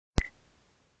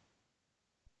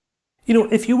You know,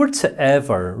 if you were to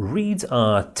ever read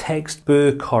a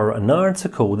textbook or an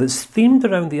article that's themed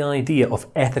around the idea of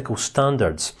ethical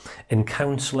standards in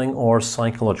counselling or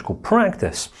psychological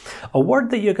practice, a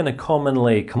word that you're going to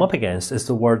commonly come up against is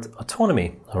the word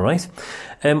autonomy, all right,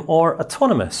 or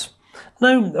autonomous.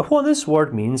 Now, what this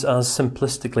word means, as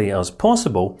simplistically as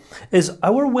possible, is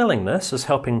our willingness as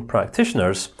helping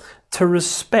practitioners to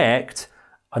respect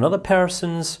another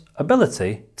person's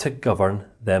ability to govern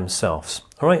themselves.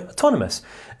 All right, autonomous.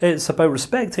 It's about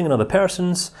respecting another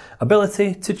person's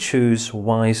ability to choose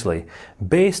wisely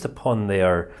based upon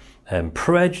their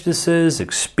prejudices,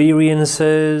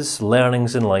 experiences,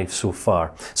 learnings in life so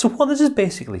far. So what this is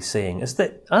basically saying is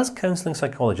that as counselling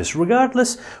psychologists,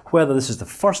 regardless whether this is the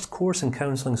first course in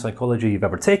counselling psychology you've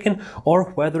ever taken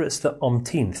or whether it's the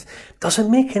umpteenth,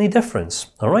 doesn't make any difference,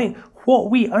 all right?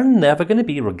 What we are never going to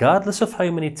be, regardless of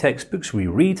how many textbooks we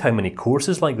read, how many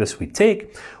courses like this we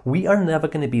take, we are never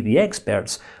going to be the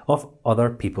experts of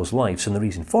other people's lives. And the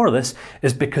reason for this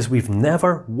is because we've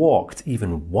never walked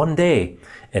even one day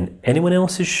in anyone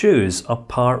else's shoes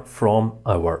apart from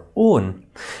our own.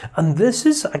 And this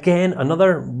is, again,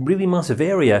 another really massive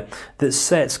area that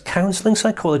sets counselling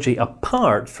psychology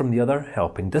apart from the other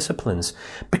helping disciplines.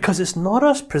 Because it's not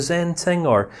us presenting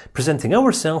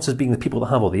ourselves as being the people that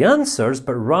have all the answers,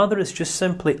 but rather it's just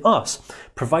simply us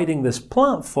providing this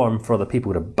platform for other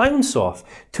people to bounce off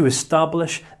to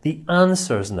establish the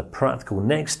answers and the practical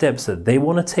next steps that they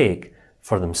want to take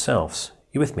for themselves.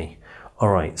 You with me? All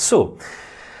right, so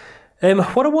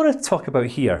what I want to talk about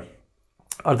here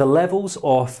are the levels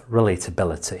of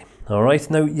relatability. All right,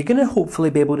 now you're going to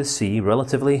hopefully be able to see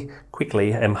relatively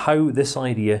quickly how this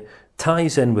idea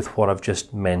ties in with what I've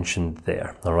just mentioned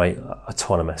there, all right,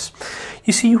 autonomous.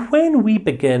 You see, when we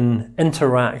begin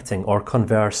interacting or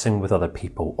conversing with other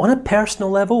people on a personal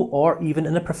level or even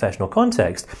in a professional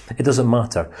context, it doesn't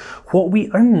matter. What we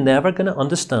are never going to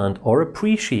understand or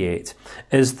appreciate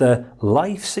is the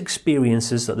life's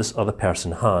experiences that this other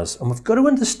person has. And we've got to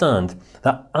understand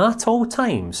that at all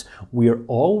times, we're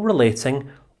all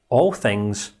relating all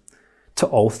things to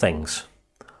all things.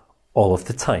 All of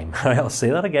the time. I'll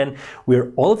say that again.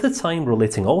 We're all of the time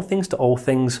relating all things to all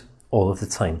things all of the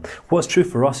time. What's true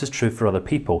for us is true for other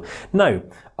people. Now,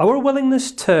 our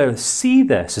willingness to see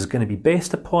this is going to be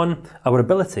based upon our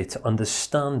ability to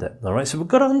understand it. All right, so we've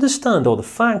got to understand all the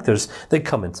factors that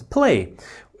come into play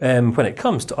when it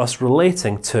comes to us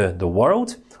relating to the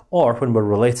world, or when we're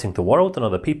relating the world and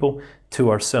other people to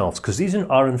ourselves, because these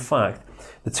are in fact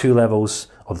the two levels,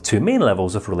 or the two main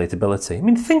levels of relatability. I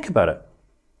mean, think about it.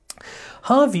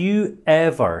 Have you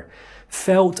ever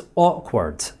felt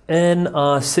awkward in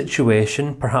a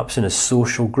situation, perhaps in a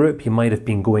social group? You might have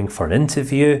been going for an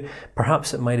interview,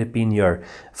 perhaps it might have been your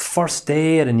first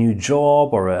day at a new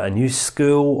job or a new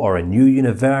school or a new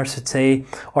university,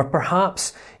 or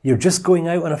perhaps you're just going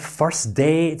out on a first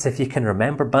date, if you can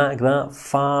remember back that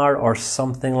far, or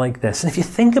something like this. And if you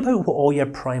think about what all your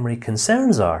primary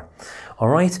concerns are, all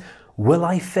right, will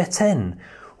I fit in?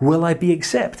 Will I be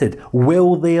accepted?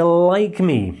 Will they like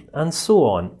me? And so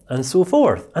on and so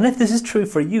forth. And if this is true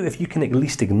for you, if you can at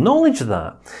least acknowledge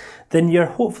that, then you're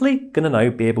hopefully going to now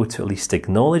be able to at least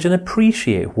acknowledge and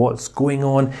appreciate what's going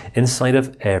on inside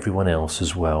of everyone else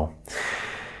as well.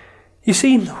 You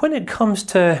see, when it comes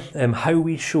to how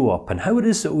we show up and how it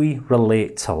is that we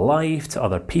relate to life, to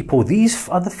other people, these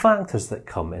are the factors that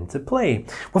come into play.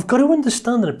 We've got to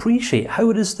understand and appreciate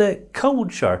how it is that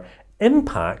culture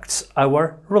impacts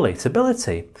our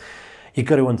relatability. You've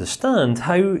got to understand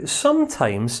how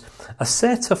sometimes a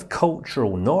set of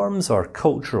cultural norms or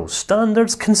cultural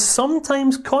standards can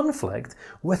sometimes conflict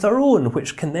with our own,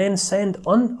 which can then send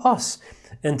us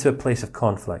into a place of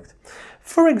conflict.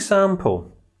 For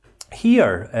example,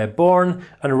 here, born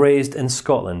and raised in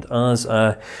Scotland, as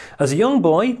a young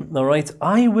boy, all right,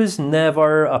 I was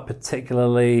never a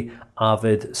particularly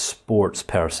avid sports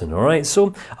person, all right?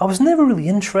 So I was never really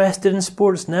interested in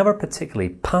sports, never particularly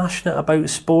passionate about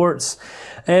sports.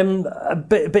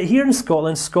 But here in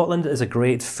Scotland, Scotland is a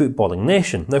great footballing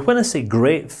nation. Now, when I say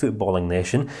great footballing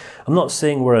nation, I'm not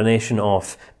saying we're a nation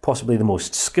of possibly the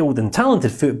most skilled and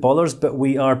talented footballers, but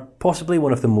we are possibly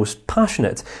one of the most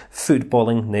passionate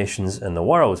footballing nations in the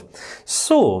world.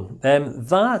 So,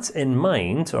 that in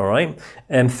mind, all right,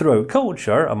 throughout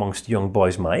culture, amongst young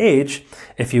boys my age,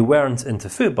 if you weren't into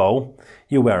football,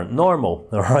 you weren't normal,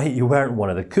 all right? You weren't one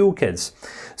of the cool kids.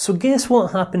 So guess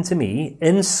what happened to me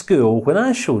in school when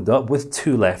I showed up with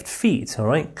two left feet, all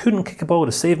right? Couldn't kick a ball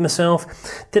to save myself,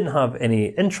 didn't have any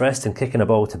interest in kicking a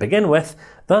ball to begin with.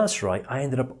 That's right, I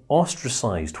ended up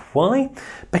ostracised. Why?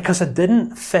 Because I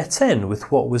didn't fit in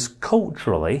with what was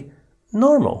culturally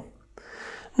normal.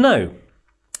 Now,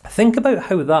 Think about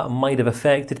how that might have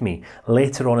affected me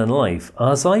later on in life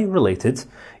as I related,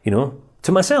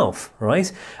 to myself,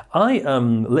 right? I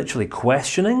am literally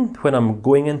questioning when I'm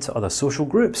going into other social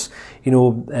groups,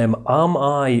 am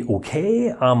I okay?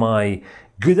 Am I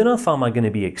good enough? Am I going to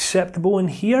be acceptable in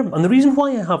here? And the reason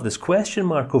why I have this question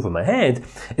mark over my head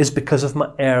is because of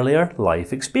my earlier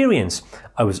life experience.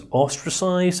 I was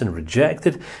ostracized and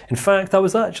rejected. In fact, I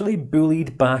was actually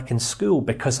bullied back in school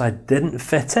because I didn't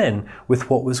fit in with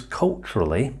what was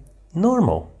culturally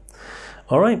normal.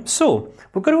 All right, so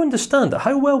we've got to understand that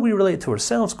how well we relate to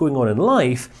ourselves going on in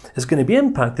life is going to be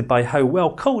impacted by how well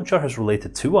culture has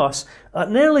related to us at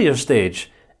an earlier stage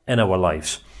in our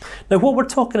lives. Now, what we're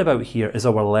talking about here is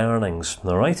our learnings,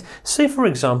 all right? Say, for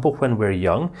example, when we're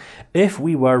young, if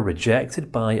we were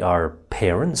rejected by our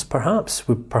parents, perhaps,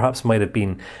 we perhaps might have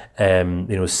been,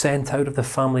 sent out of the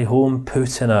family home,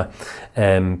 put in a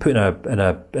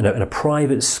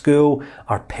private school.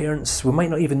 Our parents, we might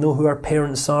not even know who our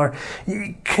parents are.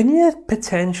 Can you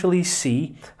potentially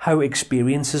see how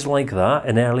experiences like that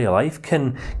in early life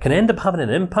can end up having an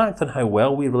impact on how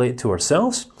well we relate to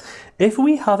ourselves? If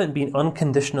we haven't been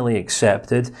unconditionally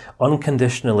accepted,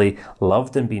 unconditionally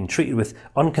loved and being treated with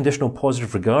unconditional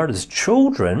positive regard as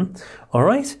children, all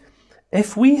right,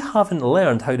 if we haven't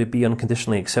learned how to be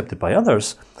unconditionally accepted by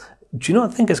others, do you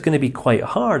not think it's going to be quite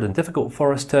hard and difficult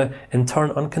for us to, in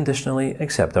turn, unconditionally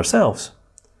accept ourselves?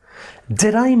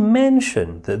 Did I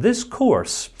mention that this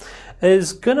course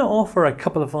is going to offer a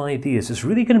couple of ideas? It's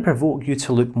really going to provoke you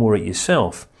to look more at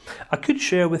yourself. I could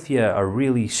share with you a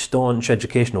really staunch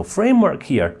educational framework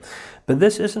here, but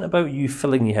this isn't about you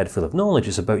filling your head full of knowledge.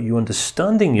 It's about you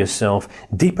understanding yourself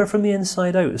deeper from the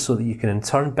inside out so that you can in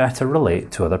turn better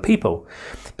relate to other people,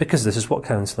 because this is what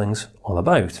counselling's all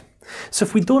about. So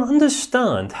if we don't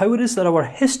understand how it is that our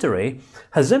history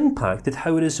has impacted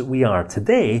how it is that we are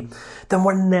today, then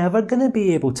we're never going to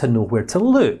be able to know where to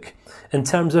look in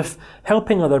terms of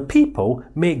helping other people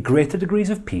make greater degrees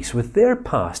of peace with their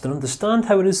past and understand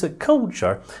how it is that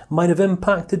culture might have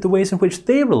impacted the ways in which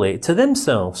they relate to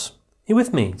themselves. Are you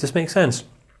with me? Does this make sense?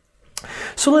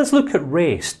 So let's look at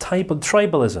race,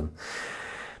 tribalism.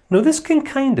 Now, this can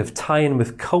kind of tie in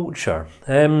with culture.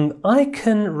 I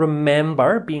can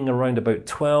remember being around about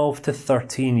 12 to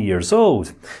 13 years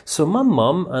old. So my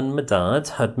mum and my dad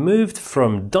had moved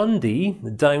from Dundee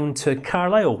down to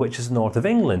Carlisle, which is north of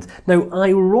England. Now,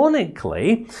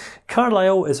 ironically,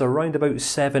 Carlisle is around about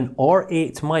 7 or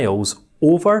 8 miles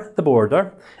over the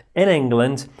border in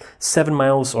England, 7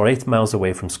 miles or 8 miles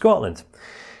away from Scotland.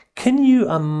 Can you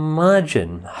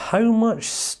imagine how much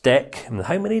stick and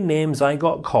how many names I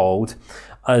got called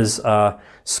as a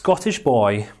Scottish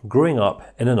boy growing up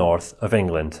in the north of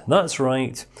England? That's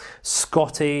right,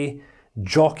 Scotty,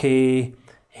 Jockey,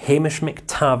 Hamish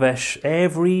McTavish,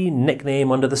 every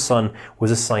nickname under the sun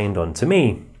was assigned onto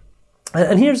me.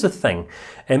 And here's the thing,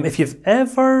 if you've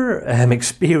ever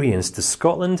experienced the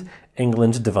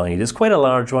Scotland-England divide, it's quite a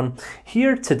large one.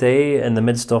 Here today, in the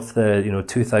midst of the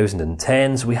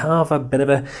 2010s, we have a bit of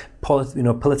a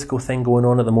political thing going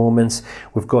on at the moment.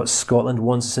 We've got Scotland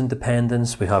wants its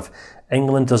independence. We have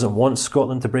England doesn't want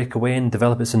Scotland to break away and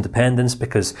develop its independence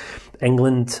because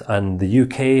England and the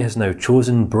UK has now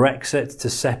chosen Brexit to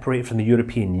separate from the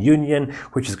European Union,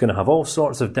 which is going to have all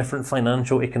sorts of different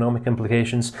financial, economic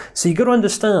implications. So you've got to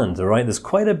understand, all right, there's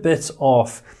quite a bit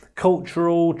of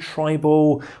cultural,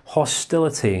 tribal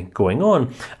hostility going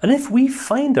on. And if we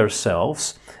find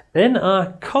ourselves in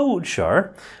a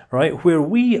culture, right, where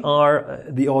we are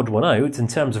the odd one out in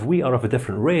terms of we are of a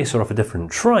different race or of a different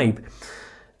tribe,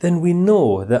 then we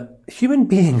know that human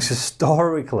beings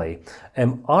historically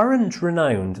aren't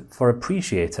renowned for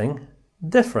appreciating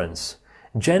difference.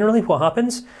 Generally what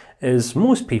happens is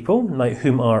most people, like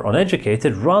whom are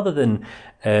uneducated, rather than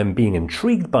being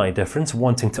intrigued by difference,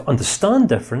 wanting to understand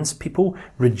difference, people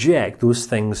reject those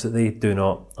things that they do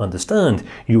not understand.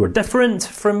 You are different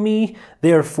from me,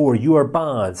 therefore you are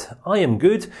bad. I am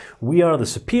good, we are the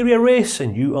superior race,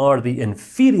 and you are the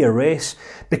inferior race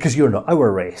because you're not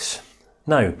our race.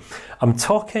 Now, I'm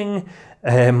talking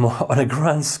on a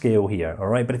grand scale here, all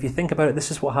right? But if you think about it,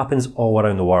 this is what happens all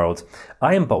around the world.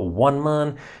 I am but one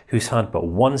man who's had but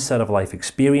one set of life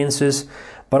experiences,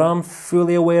 but I'm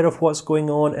fully aware of what's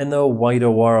going on in the wider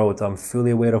world. I'm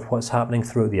fully aware of what's happening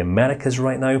throughout the Americas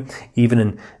right now, even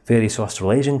in various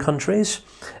Australasian countries.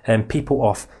 People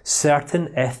of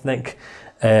certain ethnic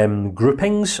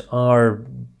groupings are,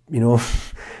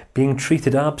 being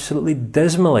treated absolutely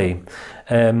dismally.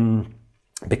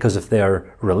 Because of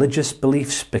their religious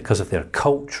beliefs, because of their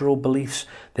cultural beliefs,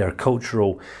 their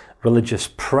cultural religious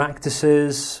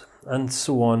practices, and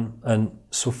so on and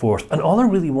so forth. And all I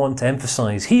really want to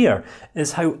emphasize here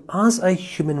is how, as a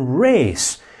human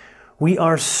race, we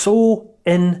are so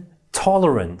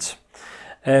intolerant.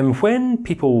 When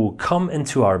people come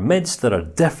into our midst that are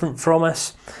different from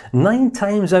us, 9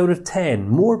 times out of 10,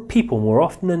 more people, more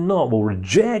often than not, will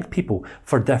reject people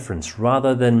for difference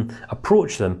rather than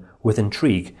approach them with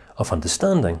intrigue of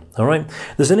understanding. All right,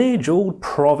 there's an age-old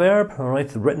proverb, all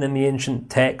right, written in the ancient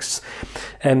texts: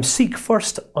 seek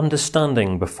first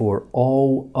understanding before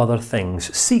all other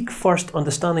things. Seek first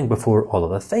understanding before all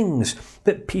other things.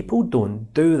 But people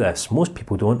don't do this. Most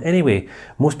people don't anyway.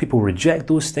 Most people reject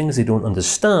those things they don't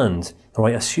understand, all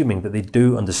right, assuming that they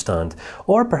do understand.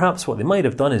 Or perhaps what they might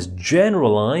have done is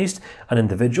generalized an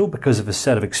individual because of a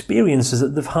set of experiences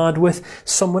that they've had with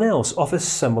someone else of a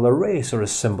similar race or a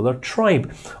similar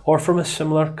tribe or from a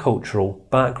similar cultural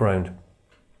background.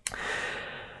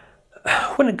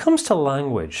 When it comes to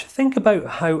language, think about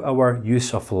how our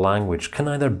use of language can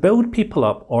either build people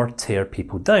up or tear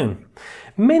people down.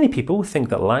 Many people think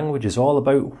that language is all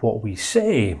about what we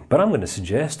say, but I'm going to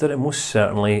suggest that it most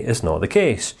certainly is not the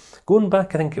case. Going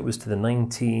back, I think it was to the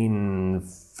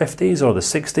 1950s or the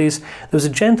 60s, there was a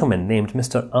gentleman named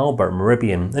Mr. Albert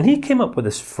Mehrabian, and he came up with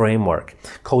this framework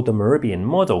called the Mehrabian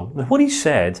model. And what he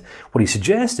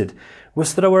suggested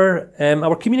was that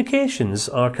our communications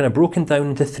are kind of broken down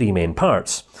into 3 main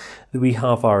parts. We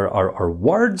have our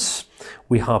words,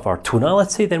 we have our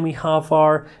tonality, then we have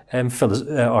our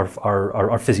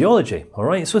physiology. All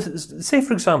right. So, say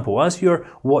for example, as you're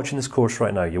watching this course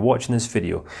right now, you're watching this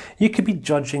video, you could be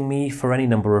judging me for any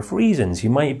number of reasons. You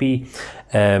might be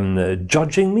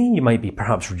judging me. You might be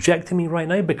perhaps rejecting me right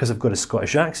now because I've got a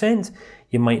Scottish accent.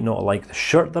 You might not like the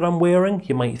shirt that I'm wearing.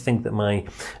 You might think that my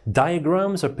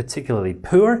diagrams are particularly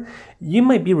poor. You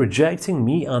might be rejecting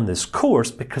me and this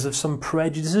course because of some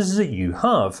prejudices that you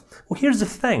have. Well, here's the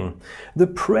thing. The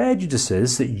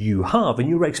prejudices that you have and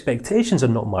your expectations are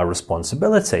not my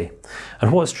responsibility.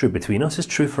 And what's true between us is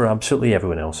true for absolutely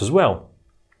everyone else as well.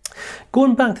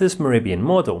 Going back to this Mehrabian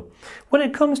model, when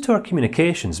it comes to our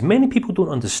communications, many people don't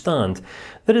understand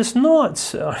that it's not,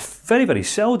 very, very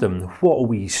seldom, what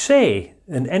we say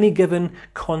in any given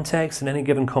context, in any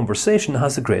given conversation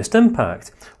has the greatest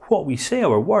impact. What we say,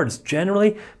 our words,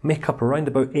 generally make up around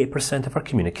about 8% of our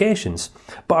communications.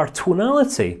 But our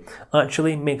tonality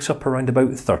actually makes up around about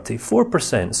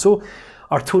 34%. So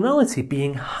our tonality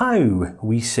being how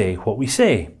we say what we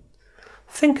say.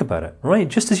 Think about it, right?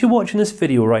 Just as you're watching this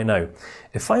video right now,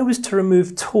 if I was to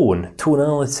remove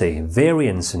tonality,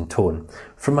 variance in tone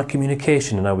from my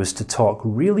communication, and I was to talk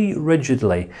really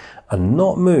rigidly and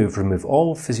not remove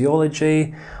all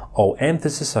physiology, all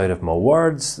emphasis out of my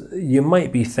words, you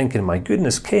might be thinking, my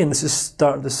goodness, Kane, this is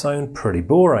starting to sound pretty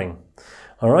boring.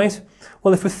 All right?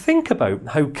 Well, if we think about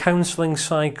how counselling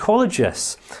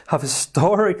psychologists have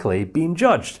historically been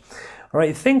judged, all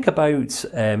right, think about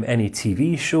any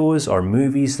TV shows or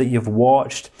movies that you've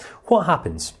watched. What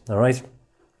happens? All right,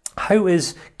 how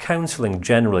is counselling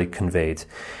generally conveyed?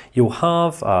 You'll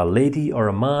have a lady or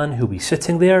a man who'll be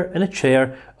sitting there in a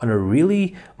chair in a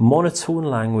really monotone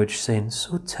language saying,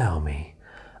 "So tell me,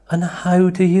 and how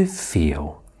do you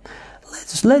feel?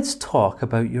 Let's talk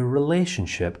about your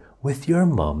relationship with your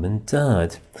mum and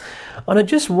dad." And I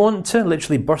just want to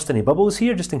literally burst any bubbles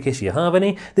here, just in case you have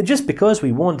any, that just because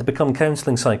we want to become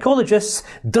counselling psychologists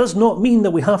does not mean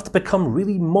that we have to become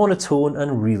really monotone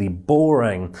and really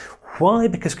boring. Why?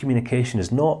 Because communication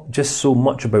is not just so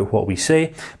much about what we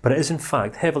say, but it is in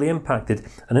fact heavily impacted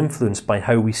and influenced by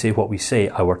how we say what we say,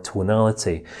 our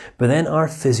tonality. But then our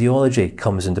physiology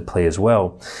comes into play as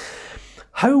well.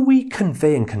 How we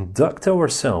convey and conduct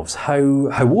ourselves, how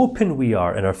open we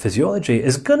are in our physiology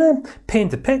is going to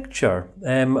paint a picture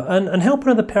and help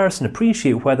another person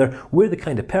appreciate whether we're the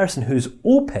kind of person who's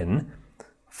open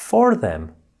for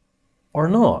them or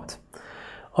not.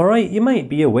 All right, you might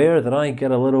be aware that I get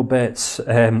a little bit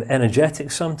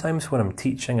energetic sometimes when I'm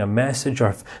teaching a message,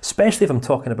 or especially if I'm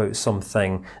talking about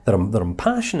something that I'm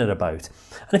passionate about.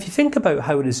 And if you think about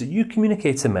how it is that you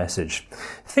communicate a message,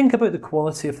 think about the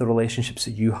quality of the relationships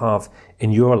that you have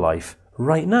in your life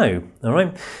right now. All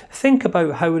right, think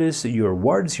about how it is that your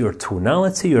words, your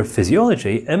tonality, your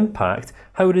physiology impact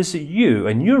how it is that you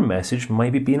and your message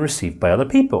might be being received by other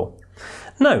people.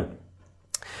 Now,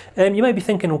 you might be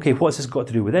thinking, okay, what's this got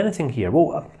to do with anything here?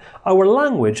 Well, our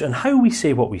language and how we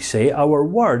say what we say, our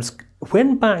words,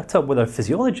 when backed up with our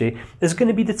physiology, is going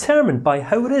to be determined by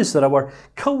how it is that our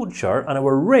culture and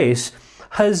our race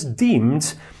has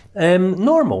deemed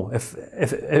normal,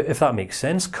 if that makes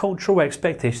sense, cultural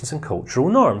expectations and cultural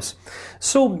norms.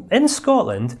 So in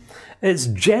Scotland, it's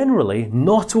generally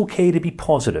not okay to be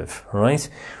positive, right?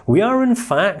 We are in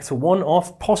fact one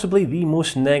of possibly the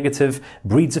most negative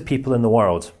breeds of people in the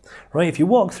world, right? If you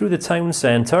walk through the town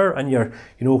centre and you're,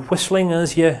 whistling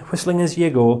as you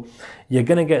go, you're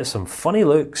going to get some funny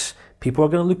looks. People are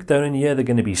going to look down on you. They're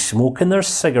going to be smoking their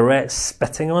cigarettes,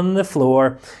 spitting on the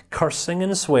floor, cursing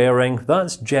and swearing.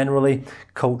 That's generally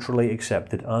culturally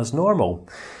accepted as normal.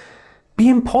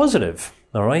 Being positive,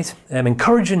 all right?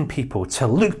 Encouraging people to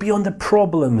look beyond the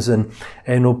problems and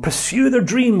pursue their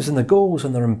dreams and their goals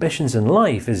and their ambitions in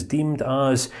life is deemed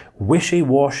as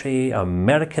wishy-washy,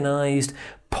 Americanized,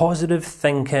 positive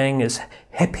thinking. It's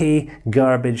hippie,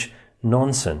 garbage,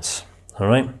 nonsense, all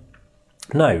right?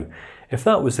 Now, if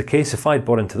that was the case, if I'd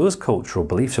bought into those cultural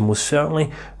beliefs, I most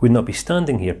certainly would not be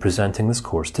standing here presenting this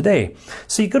course today.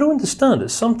 So you've got to understand that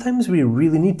sometimes we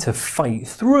really need to fight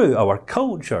through our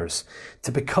cultures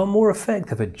to become more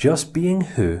effective at just being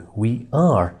who we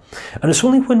are. And it's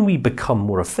only when we become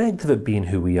more effective at being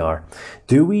who we are,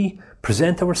 do we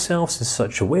present ourselves in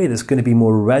such a way that's going to be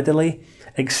more readily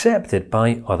accepted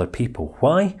by other people.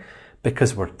 Why?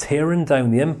 Because we're tearing down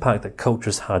the impact that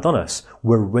culture's had on us.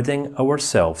 We're ridding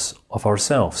ourselves of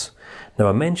ourselves. Now,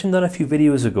 I mentioned that a few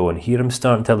videos ago, and here I'm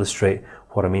starting to illustrate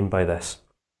what I mean by this.